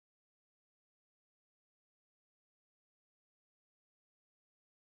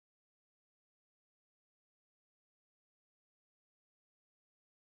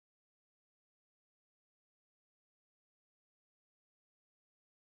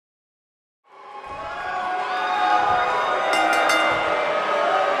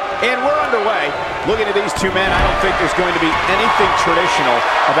And we're underway. Looking at these two men, I don't think there's going to be anything traditional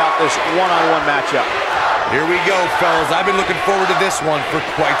about this one-on-one matchup. Here we go, fellas. I've been looking forward to this one for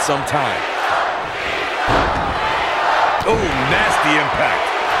quite some time. Oh, nasty impact.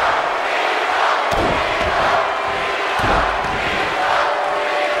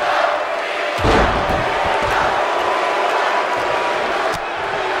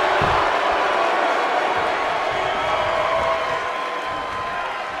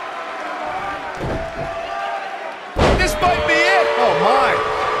 This might be it. Oh, my.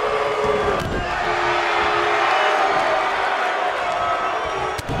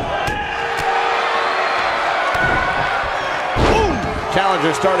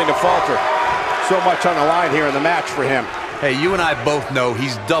 Challenger starting to falter. So much on the line here in the match for him. Hey, you and I both know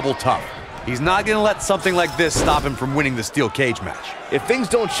he's double tough. He's not going to let something like this stop him from winning the steel cage match. If things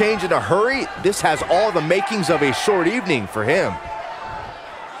don't change in a hurry, this has all the makings of a short evening for him.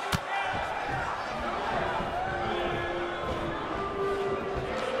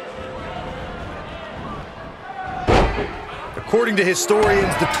 According to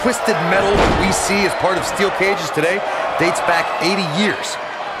historians, the twisted metal that we see as part of steel cages today dates back 80 years.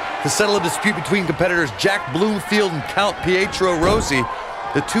 To settle a dispute between competitors Jack Bloomfield and Count Pietro Rossi,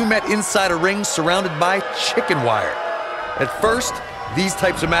 the two met inside a ring surrounded by chicken wire. At first, these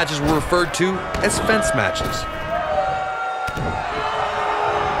types of matches were referred to as fence matches.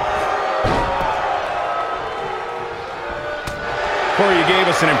 Corey, you gave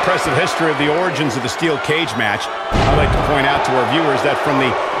us an impressive history of the origins of the steel cage match. I'd like to point out to our viewers that from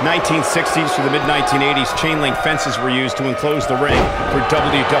the 1960s to the mid-1980s, chain link fences were used to enclose the ring for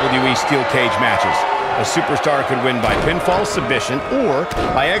WWE steel cage matches. A superstar could win by pinfall submission or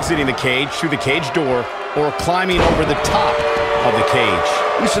by exiting the cage through the cage door or climbing over the top of the cage.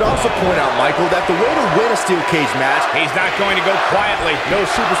 We should also point out, Michael, that the way to win a steel cage match, He's not going to go quietly. no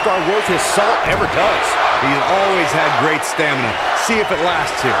superstar worth his salt ever does. He's always had great stamina. See if it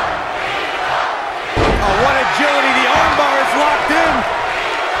lasts here. Oh, what agility. The armbar is locked in.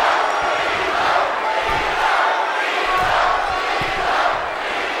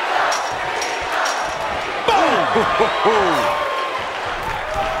 Boom!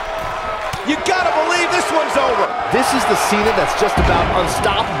 You gotta believe this one's over. This is the Cena that's just about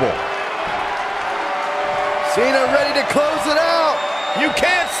unstoppable. Cena ready to close it out. You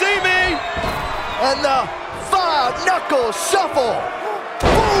can't see me. And the five-knuckle shuffle.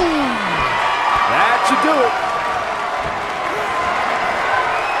 Boom! That should do it.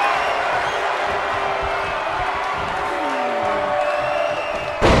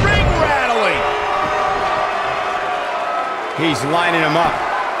 Ring rattling. He's lining him up.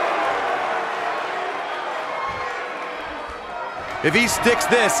 If he sticks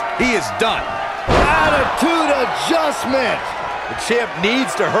this, he is done. Attitude adjustment. The champ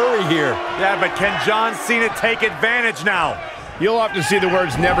needs to hurry here. Yeah, but can John Cena take advantage now? You'll often see the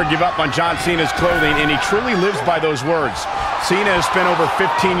words "never give up" on John Cena's clothing, and he truly lives by those words. Cena has spent over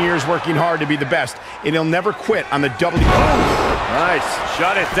 15 years working hard to be the best, and he'll never quit on the WWE. Nice.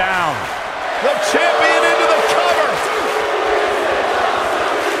 Shut it down. The champion into the cover.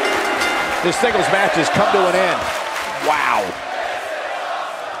 This singles match has come to an end. Wow.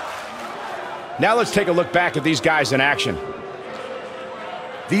 Now let's take a look back at these guys in action.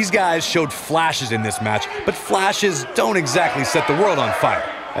 These guys showed flashes in this match, but flashes don't exactly set the world on fire,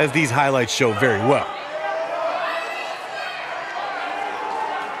 as these highlights show very well.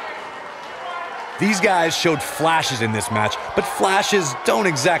 These guys showed flashes in this match, but flashes don't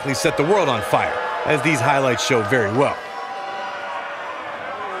exactly set the world on fire, as these highlights show very well.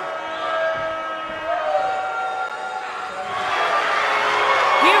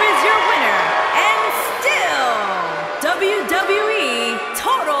 Here is your winner, and still WWE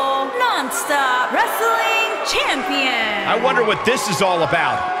Total Nonstop Wrestling Champion. I wonder what this is all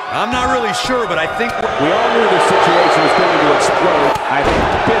about. I'm not really sure, but I think We all knew this situation was going to explode. I think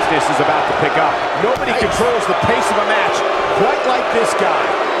business is about to pick up. Nobody controls the pace of a match quite like this guy.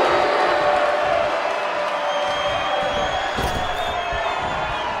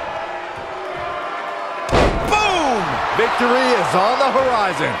 Boom! Victory is on the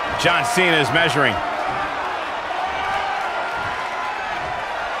horizon. John Cena is measuring.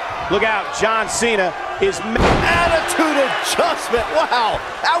 Look out, John Cena is... Attitude adjustment. Wow,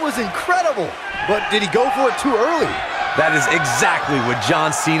 that was incredible. But did he go for it too early? that is exactly what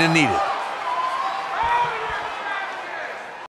John Cena needed.